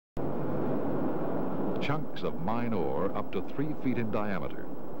Chunks of mine ore up to 3 feet in diameter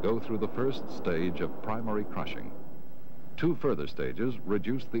go through the first stage of primary crushing. 2 further stages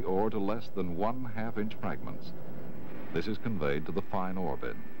reduce the ore to less than 1/2 inch fragments. This is conveyed to the fine ore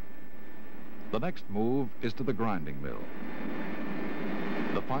bin. The next move is to the grinding mill.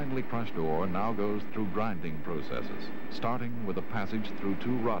 The finely crushed ore now goes through grinding processes, starting with a passage through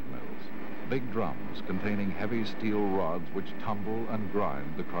 2 rod mills, big drums containing heavy steel rods which tumble and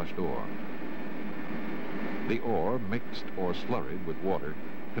grind the crushed ore. The ore, mixed or slurried with water,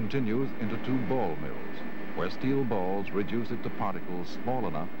 continues into 2 ball mills, where steel balls reduce it to particles small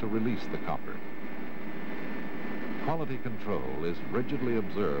enough to release the copper. Quality control is rigidly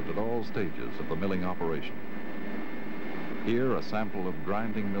observed at all stages of the milling operation. Here, a sample of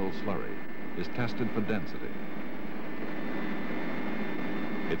grinding mill slurry is tested for density.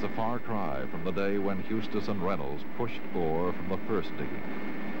 It's a far cry from the day when Hustis and Reynolds pushed ore from the first digging.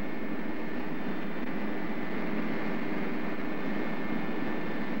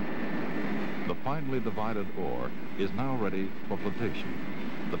 The finely divided ore is now ready for flotation,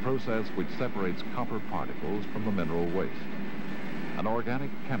 the process which separates copper particles from the mineral waste. An organic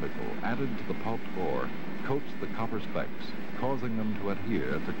chemical added to the pulped ore coats the copper specks, causing them to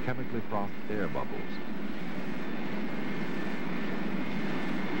adhere to chemically frothed air bubbles.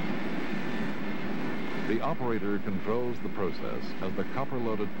 The operator controls the process as the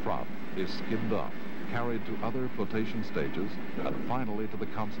copper-loaded froth is skimmed off, carried to other flotation stages, and finally to the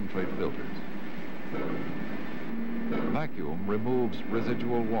concentrate filters. Vacuum removes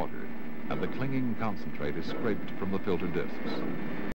residual water, and the clinging concentrate is scraped from the filter discs.